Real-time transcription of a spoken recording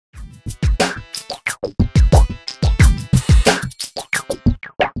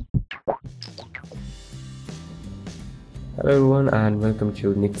Hello everyone and welcome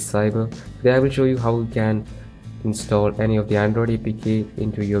to Nick Cyber. Today I will show you how you can install any of the Android APK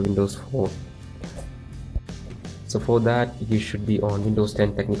into your Windows phone. So for that you should be on Windows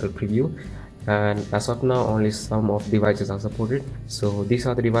 10 technical preview, and as of now only some of devices are supported. So these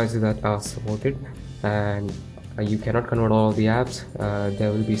are the devices that are supported, and you cannot convert all the apps.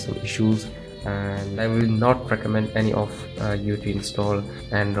 There will be some issues, and I will not recommend any of you to install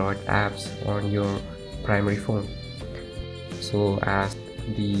Android apps on your primary phone. So as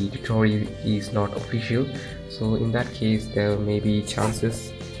the tutorial is not official, so in that case there may be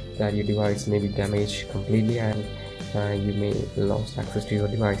chances that your device may be damaged completely and you may lose access to your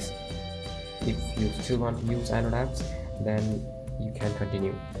device. If you still want to use Android apps, then you can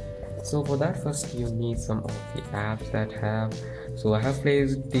continue. So for that, first you need some of the apps that have, so I have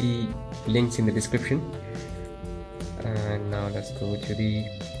placed the links in the description. And now let's go to the,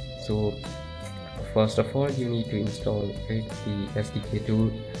 so first of all you need to install the SDK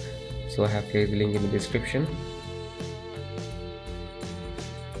Tool. So I have placed the link in the description.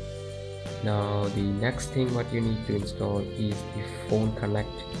 Now the next thing what you need to install is the phone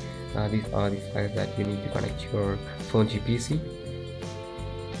connect. These are the files that you need to connect your phone to PC.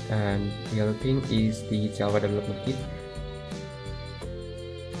 And the other thing is the Java development kit.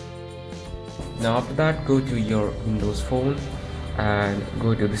 Now after that, go to your Windows phone and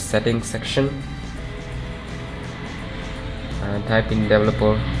go to the settings section and type in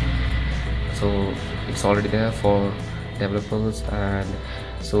developer. So it's already there for developers, and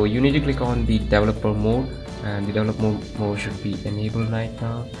so you need to click on the developer mode, and the developer mode should be enabled right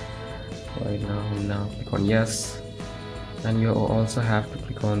now. Now click on yes, and you also have to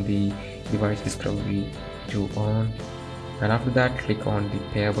click on the device discovery to on, and after that click on the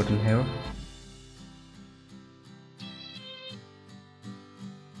pair button here.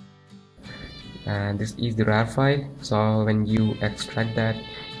 And this is the RAR file. So when you extract that,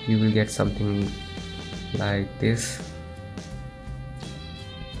 you will get something like this.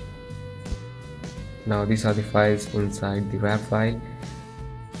 Now these are the files inside the RAR file.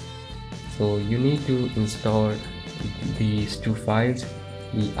 So you need to install these two files,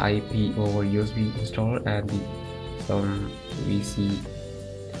 the IP over USB installer and we see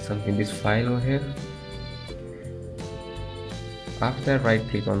something, this file over here. After that, right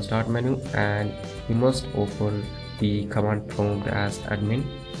click on start menu and you must open the command prompt as admin.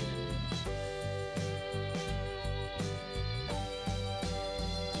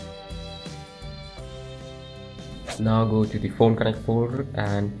 Now go to the phone connect folder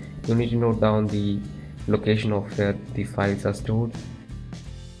and you need to note down the location of where the files are stored,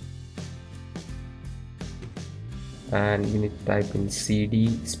 and you need to type in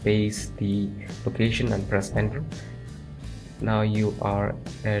cd space the location and press enter. Now you are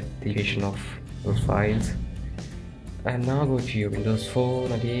at the location of those files, and now go to your Windows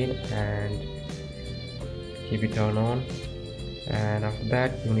phone again and keep it turned on, and after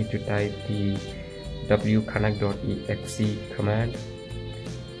that you need to type the wconnect.exe command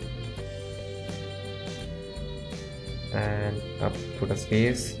and put a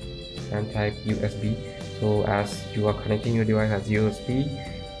space and type USB. So as you are connecting your device as USB,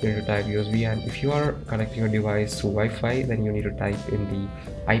 you need to type USB, and if you are connecting your device to Wi-Fi, then you need to type in the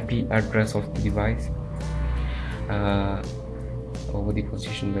IP address of the device over the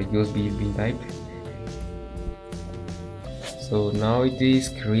position where USB is being typed. So now it is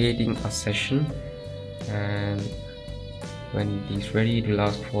creating a session, and when it is ready it will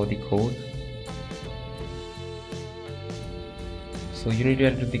ask for the code. So you need to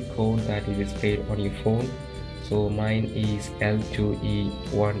enter the code that is displayed on your phone. So mine is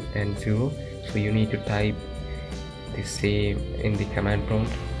L2E1N0, so you need to type the same in the command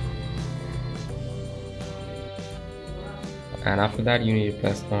prompt, and after that you need to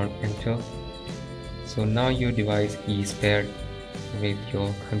press on enter. So now your device is paired with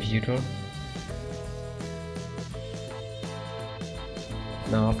your computer.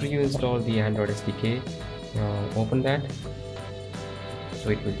 Now after you install the Android SDK, open that. So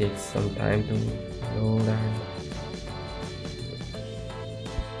it will take some time to load, and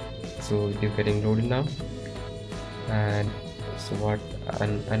so it is getting loaded now. And so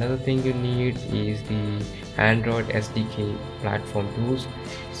another thing you need is the Android SDK platform tools.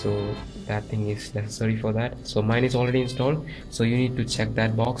 So that thing is necessary for that. So mine is already installed, so you need to check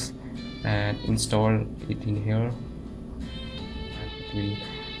that box and install it in here, and it will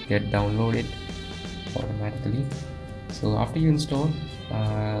get downloaded automatically. So after you install,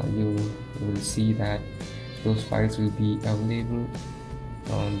 you will see that those files will be available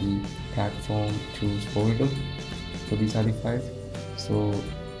on the platform tools folder. So these are the files. So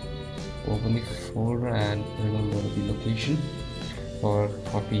open the folder and remember the location or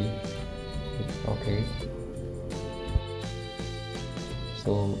copy it. Okay,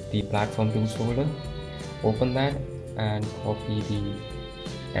 so the platform tools folder, open that and copy the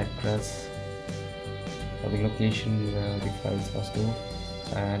address or the location where the files are stored,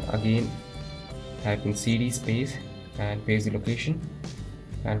 and again type in cd space and paste the location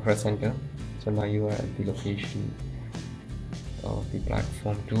and press enter. So now you are at the location of the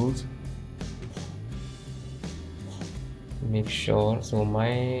platform tools. Make sure, so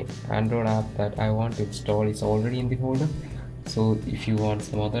my Android app that I want to install is already in the folder, so if you want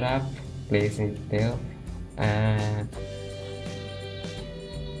some other app, place it there and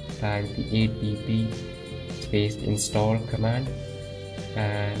type the app space install command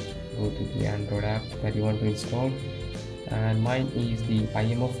and go to the Android app that you want to install, and mine is the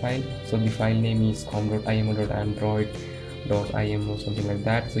IMO file, so the file name is com.imo.android.imo, something like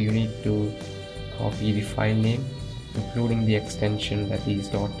that. So you need to copy the file name including the extension that is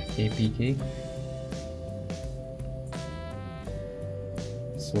 .apk.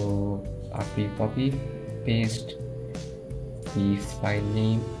 So after you copy, paste the file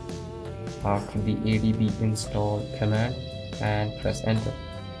name after the adb install command and press enter.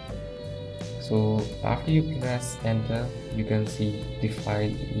 So after you press enter, you can see the file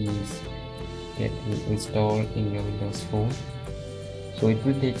is getting installed in your Windows phone. So it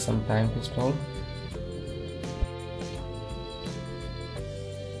will take some time to install.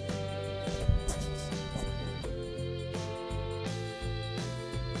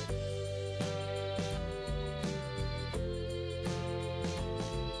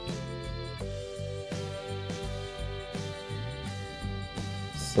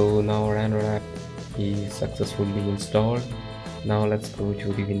 So now our Android app is successfully installed. Now let's go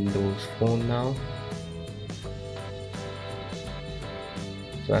to the Windows phone now.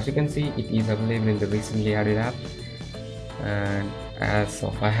 So as you can see, it is available in the recently added app, and as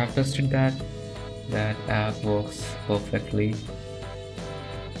of I have tested that app works perfectly.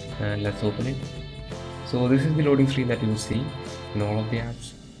 And let's open it. So this is the loading screen that you will see in all of the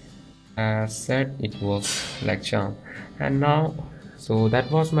apps. As said, it works like charm. And now, so that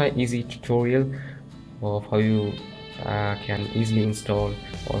was my easy tutorial of how you can easily install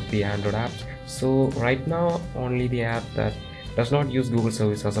all the Android apps. So right now only the app that does not use Google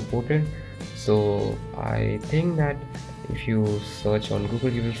service are supported. So I think that if you search on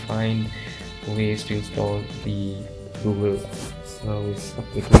Google, you will find ways to install the Google service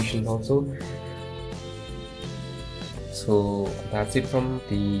application also. So that's it from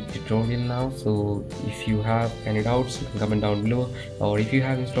the tutorial now. So if you have any doubts, you can comment down below, or if you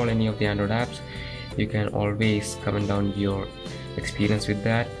have installed any of the Android apps, you can always comment down your experience with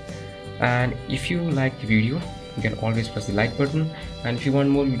that. And if you like the video, you can always press the like button, and if you want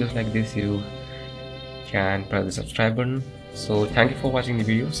more videos like this, you can press the subscribe button. So thank you for watching the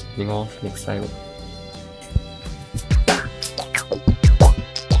videos. Signing off, next time.